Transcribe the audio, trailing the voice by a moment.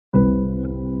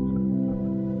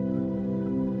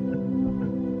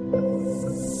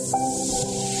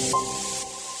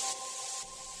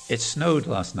It snowed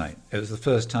last night. It was the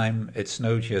first time it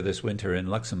snowed here this winter in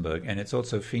Luxembourg, and it's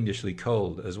also fiendishly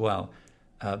cold as well.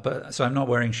 So I'm not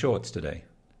wearing shorts today.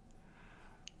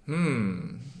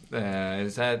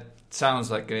 That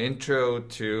sounds like an intro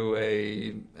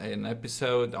to an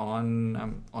episode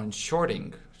on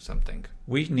shorting something.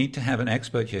 We need to have an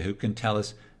expert here who can tell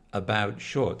us about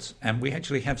shorts, and we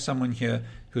actually have someone here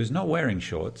who's not wearing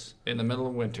shorts In the middle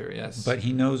of winter, yes. but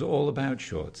he knows all about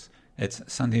shorts. It's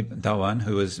Sandeep Dhawan,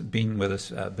 who has been with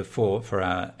us before for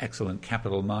our excellent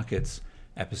capital markets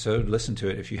episode. Listen to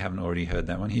it if you haven't already heard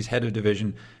that one. He's head of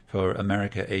division for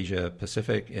America, Asia,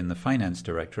 Pacific in the Finance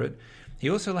Directorate. He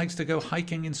also likes to go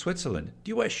hiking in Switzerland. Do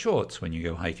you wear shorts when you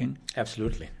go hiking?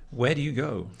 Absolutely. Where do you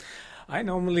go? I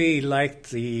normally like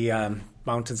the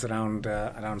mountains around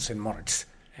St. Moritz,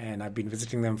 and I've been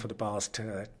visiting them for the past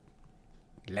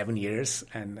 11 years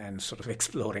and sort of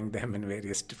exploring them from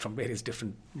various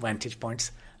different vantage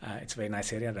points. It's a very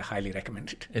nice area, and I highly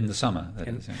recommend it. In the summer, that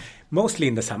is. Mostly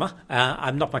in the summer.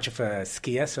 I'm not much of a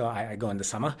skier, so I go in the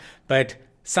summer. But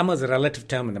summer is a relative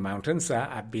term in the mountains.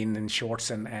 I've been in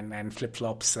shorts and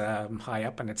flip-flops high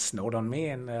up, and it snowed on me,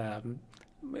 and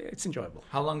it's enjoyable.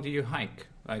 How long do you hike?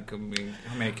 Like, how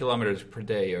many kilometers per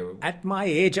day? Or At my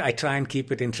age, I try and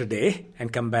keep it intraday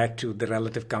and come back to the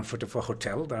relative comfort of a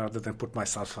hotel rather than put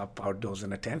myself up outdoors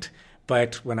in a tent.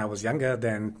 But when I was younger,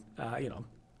 then,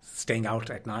 staying out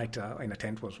at night in a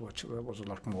tent was a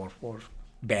lot more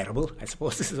bearable, I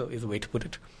suppose, is the way to put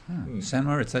it. St.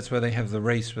 Moritz, that's where they have the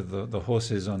race with the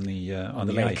horses on the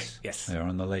lake. ice. Yes. They're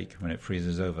on the lake when it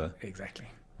freezes over. Exactly.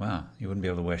 Wow, you wouldn't be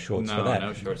able to wear shorts for that.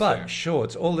 No shorts but there.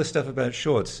 shorts, all this stuff about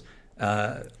shorts,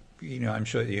 I'm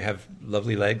sure you have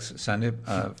lovely legs,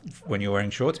 Sandeep, when you're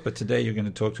wearing shorts, but today you're going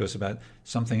to talk to us about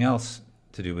something else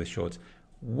to do with shorts.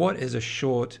 What is a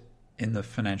short in the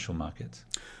financial markets?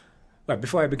 Well,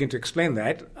 before I begin to explain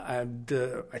that,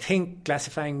 I think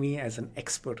classifying me as an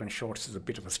expert on shorts is a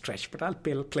bit of a stretch, but I'll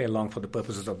play along for the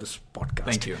purposes of this podcast.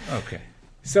 Thank you. Okay.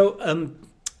 So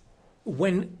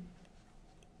when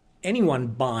anyone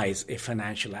buys a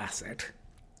financial asset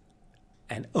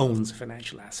and owns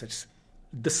financial assets,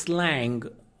 the slang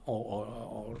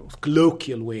or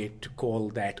colloquial way to call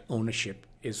that ownership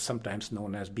is sometimes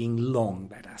known as being long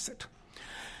that asset.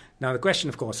 Now, the question,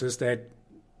 of course, is that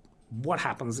what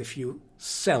happens if you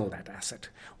sell that asset?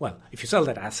 Well, if you sell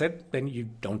that asset, then you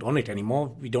don't own it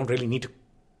anymore. We don't really need to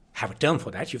have a term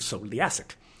for that. You've sold the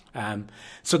asset.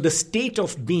 So the state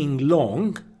of being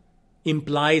long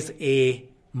implies a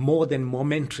more than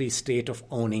momentary state of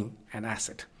owning an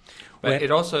asset. But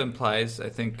it also implies, I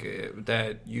think,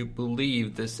 that you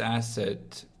believe this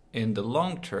asset in the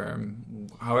long term,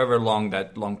 however long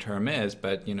that long term is,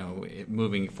 but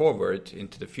moving forward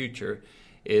into the future,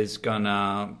 is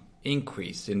gonna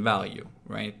increase in value,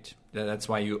 right? That's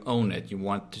why you own it. You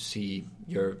want to see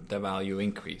the value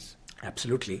increase.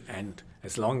 Absolutely, and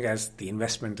as long as the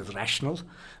investment is rational,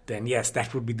 then yes,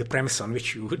 that would be the premise on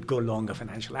which you would go long a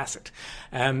financial asset.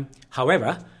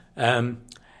 However,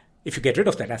 if you get rid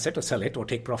of that asset or sell it or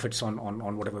take profits on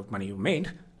whatever money you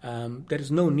made, there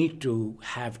is no need to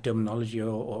have terminology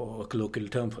or a colloquial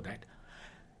term for that.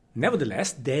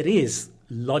 Nevertheless, there is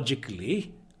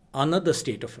logically another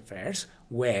state of affairs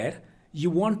where you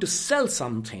want to sell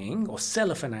something or sell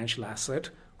a financial asset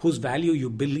whose value you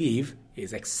believe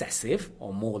is excessive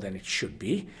or more than it should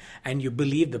be, and you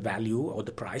believe the value or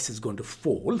the price is going to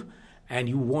fall, and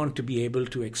you want to be able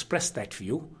to express that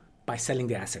view by selling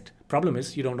the asset. Problem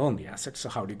is, you don't own the asset, so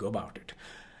how do you go about it?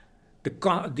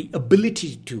 The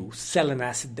ability to sell an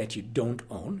asset that you don't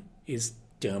own is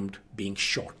termed being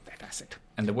short that asset.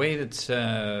 And the way that's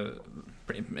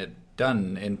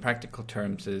done in practical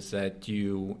terms is that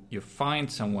you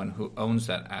find someone who owns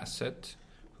that asset,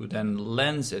 who then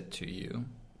lends it to you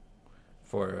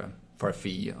for a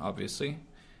fee, obviously,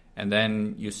 and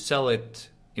then you sell it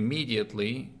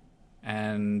immediately,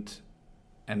 and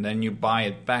then you buy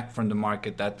it back from the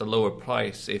market at the lower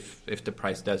price if the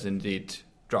price does indeed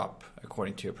drop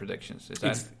according to your predictions. Is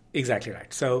that exactly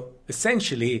right? So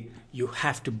essentially, you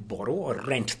have to borrow or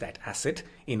rent that asset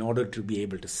in order to be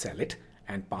able to sell it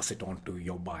and pass it on to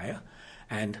your buyer,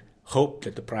 and hope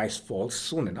that the price falls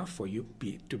soon enough for you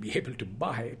to be able to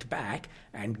buy it back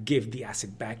and give the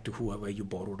asset back to whoever you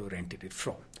borrowed or rented it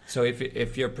from. So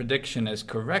if your prediction is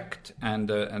correct and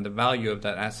the value of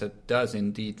that asset does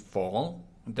indeed fall,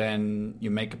 then you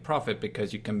make a profit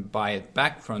because you can buy it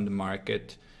back from the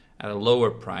market at a lower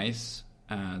price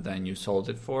than you sold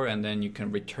it for, and then you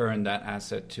can return that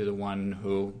asset to the one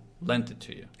who lent it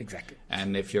to you. Exactly.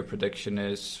 And if your prediction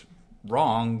is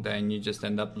wrong, then you just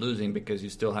end up losing because you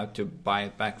still have to buy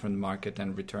it back from the market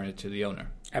and return it to the owner.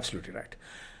 Absolutely right.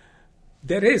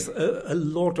 There is a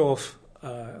lot of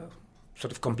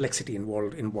sort of complexity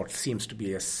involved in what seems to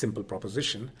be a simple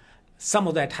proposition. Some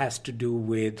of that has to do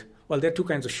with, well, there are two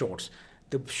kinds of shorts.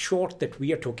 The short that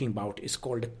we are talking about is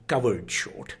called a covered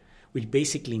short, which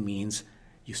basically means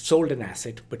you sold an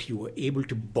asset, but you were able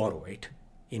to borrow it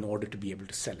in order to be able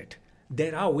to sell it.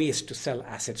 There are ways to sell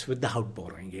assets without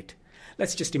borrowing it.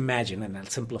 Let's just imagine, and I'll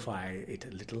simplify it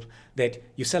a little, that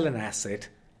you sell an asset,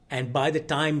 and by the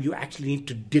time you actually need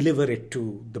to deliver it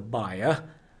to the buyer,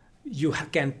 you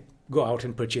can go out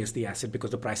and purchase the asset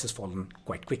because the price has fallen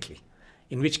quite quickly,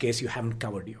 in which case you haven't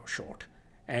covered your short.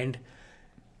 And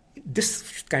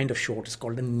this kind of short is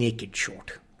called a naked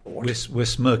short. We're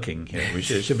smirking here. We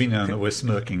should be known that we're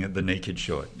smirking at the naked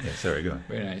short. Yeah, sorry, go on.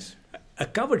 Very nice. A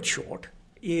covered short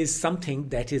is something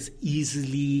that is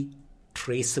easily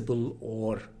traceable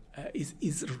or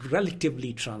is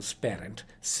relatively transparent,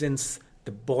 since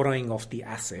the borrowing of the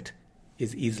asset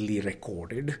is easily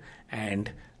recorded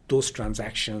and those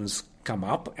transactions come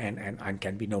up and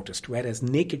can be noticed, whereas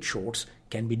naked shorts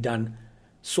can be done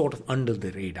sort of under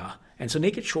the radar. And so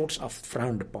naked shorts are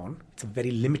frowned upon. It's a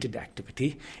very limited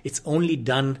activity. It's only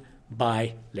done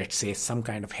by, let's say, some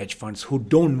kind of hedge funds who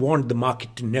don't want the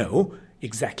market to know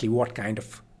exactly what kind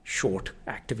of short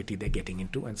activity they're getting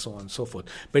into, and so on and so forth.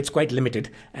 But it's quite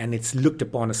limited, and it's looked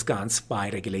upon askance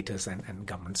by regulators and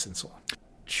governments and so on.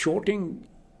 Shorting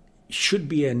should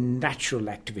be a natural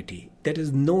activity. There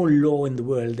is no law in the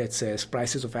world that says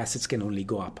prices of assets can only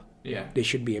go up. Yeah. They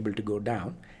should be able to go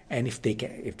down. And if they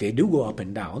do go up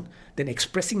and down, then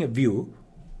expressing a view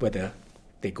whether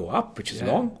they go up, which is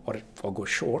long, or go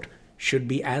short, should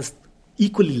be as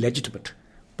equally legitimate.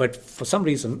 But for some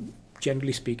reason,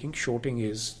 generally speaking, shorting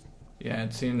is... Yeah,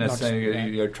 it seems that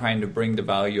you're trying to bring the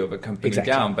value of a company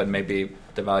down, but maybe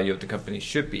the value of the company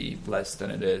should be less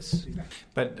than it is. Exactly.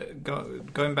 But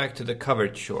going back to the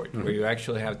covered short, where you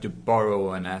actually have to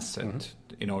borrow an asset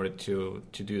in order to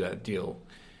do that deal.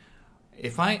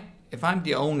 If I'm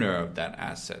the owner of that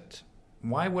asset,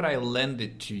 why would I lend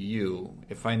it to you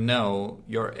if I know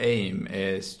your aim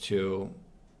is you're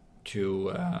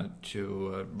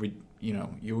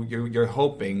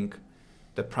hoping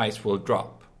the price will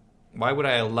drop? Why would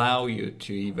I allow you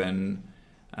to even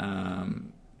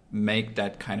make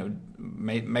that kind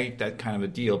of a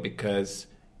deal? Because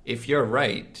if you're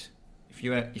right,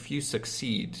 if you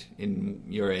succeed in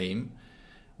your aim,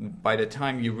 by the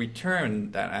time you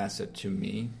return that asset to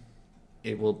me,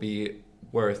 it will be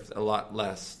worth a lot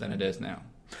less than it is now.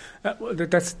 Well,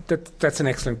 that's an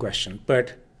excellent question,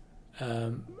 but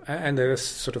and there are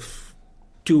sort of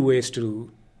two ways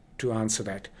to answer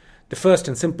that. The first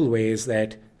and simple way is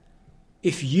that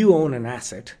if you own an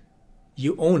asset,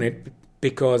 you own it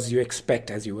because you expect,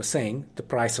 as you were saying, the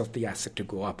price of the asset to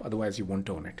go up. Otherwise, you won't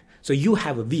own it. So you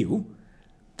have a view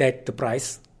that the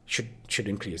price should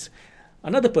increase.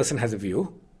 Another person has a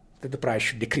view that the price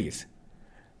should decrease.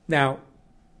 Now,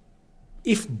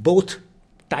 if both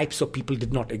types of people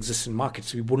did not exist in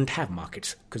markets, we wouldn't have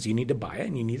markets, because you need a buyer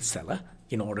and you need a seller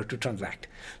in order to transact.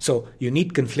 So you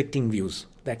need conflicting views.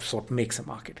 That's what makes a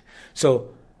market.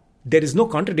 So there is no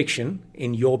contradiction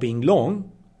in your being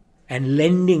long and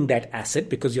lending that asset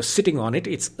because you're sitting on it.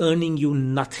 It's earning you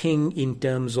nothing in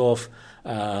terms of,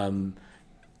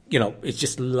 it's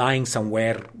just lying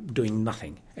somewhere doing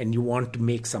nothing. And you want to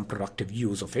make some productive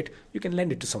use of it. You can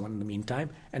lend it to someone in the meantime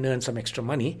and earn some extra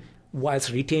money whilst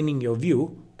retaining your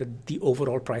view that the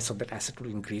overall price of that asset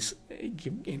will increase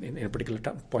in a particular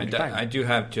point in time. I do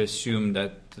have to assume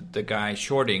that the guy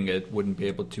shorting it wouldn't be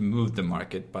able to move the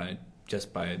market by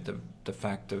the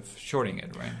fact of shorting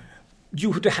it, right? You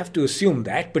would have to assume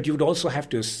that, but you would also have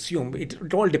to assume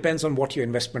it all depends on what your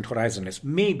investment horizon is.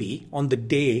 Maybe on the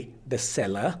day the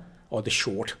seller or the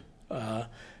short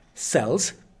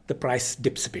sells, the price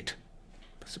dips a bit.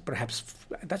 So perhaps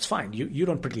that's fine. You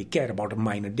don't particularly care about a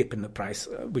minor dip in the price,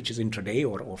 which is intraday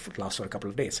or lasts for a couple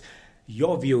of days.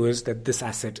 Your view is that this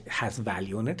asset has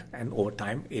value in it, and over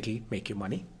time it'll make you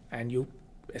money. And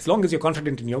as long as you're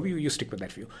confident in your view, you stick with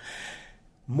that view.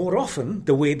 More often,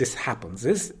 the way this happens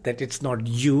is that it's not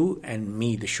you and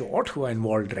me, the short, who are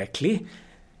involved directly.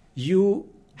 You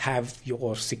have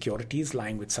your securities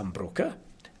lying with some broker,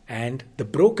 and the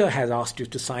broker has asked you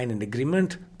to sign an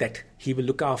agreement that he will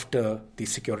look after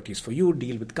these securities for you,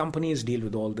 deal with companies, deal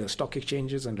with all the stock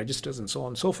exchanges and registers and so on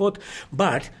and so forth,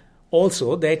 but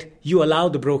also that you allow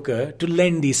the broker to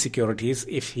lend these securities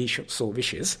if he so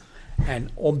wishes.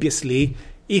 And obviously,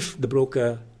 if the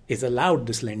broker is allowed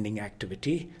this lending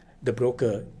activity, the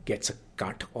broker gets a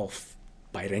cut of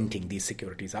by renting these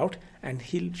securities out, and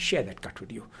he'll share that cut with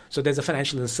you. So there's a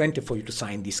financial incentive for you to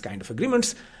sign these kind of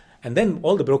agreements. And then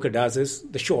all the broker does is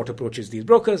the short approaches these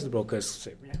brokers. The brokers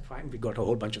say, yeah, fine, we got a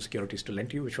whole bunch of securities to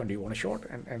lend to you. Which one do you want to short?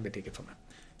 And they take it from there.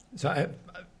 So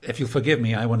if you'll forgive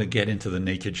me, I want to get into the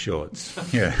naked shorts.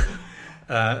 Yeah,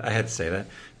 I had to say that.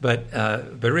 But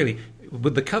really,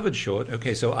 with the covered short,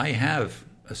 okay, so I have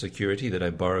a security that I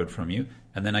borrowed from you,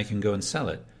 and then I can go and sell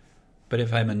it. But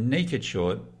if I'm a naked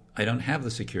short, I don't have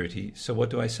the security, so what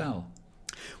do I sell?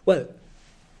 Well,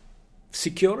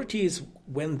 securities,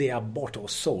 when they are bought or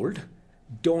sold,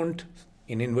 don't,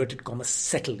 in inverted commas,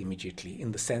 settle immediately,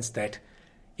 in the sense that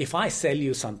if I sell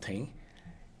you something,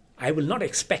 I will not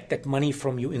expect that money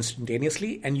from you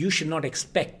instantaneously, and you should not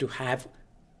expect to have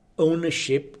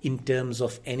ownership in terms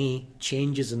of any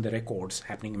changes in the records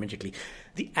happening immediately.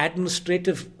 The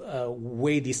administrative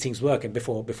way these things work, and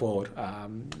before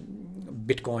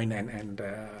Bitcoin and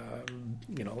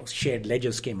shared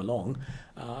ledgers came along,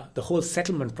 the whole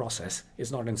settlement process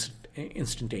is not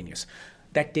instantaneous.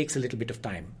 That takes a little bit of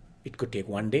time. It could take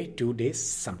 1 day, 2 days,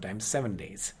 sometimes 7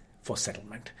 days for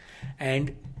settlement.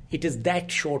 And it is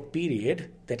that short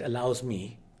period that allows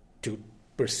me to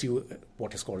pursue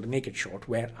what is called a naked short,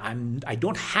 where I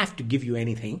don't have to give you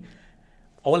anything.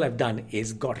 All I've done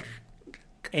is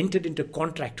entered into a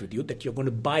contract with you that you're going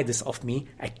to buy this off me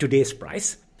at today's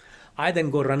price. I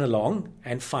then go run along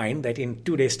and find that in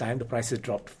 2 days' time the price has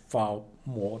dropped far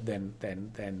more than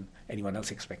anyone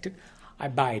else expected. I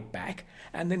buy it back,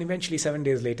 and then eventually 7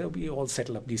 days later we all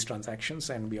settle up these transactions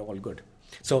and we are all good.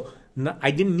 So I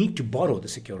didn't need to borrow the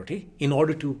security in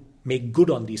order to make good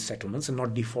on these settlements and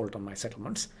not default on my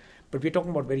settlements. But we're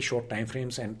talking about very short time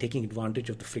frames and taking advantage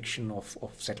of the friction of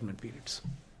settlement periods.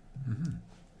 Mm-hmm.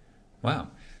 Wow.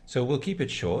 So we'll keep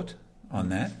it short on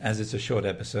that, as it's a short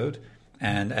episode,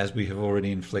 and as we have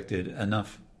already inflicted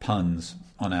enough puns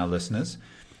on our listeners.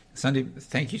 Sandeep,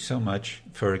 thank you so much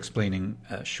for explaining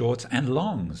shorts and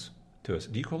longs to us.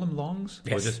 Do you call them longs?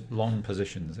 Yes. Or just long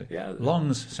positions? Yeah.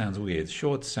 Longs sounds weird.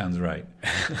 Shorts sounds right.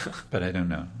 But I don't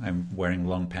know. I'm wearing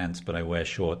long pants, but I wear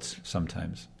shorts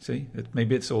sometimes. See?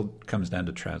 Maybe it's all comes down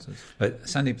to trousers. But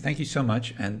Sandeep, thank you so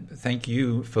much. And thank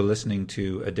you for listening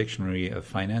to A Dictionary of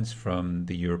Finance from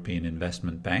the European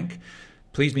Investment Bank.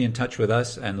 Please be in touch with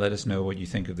us and let us know what you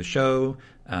think of the show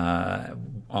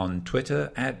on Twitter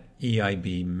at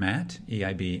EIBMatt,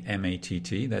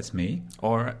 EIBMATT, that's me.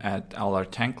 Or at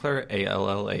Allartankler,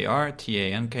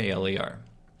 ALLARTANKLER.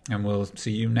 And we'll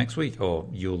see you next week, or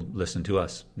you'll listen to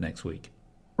us next week.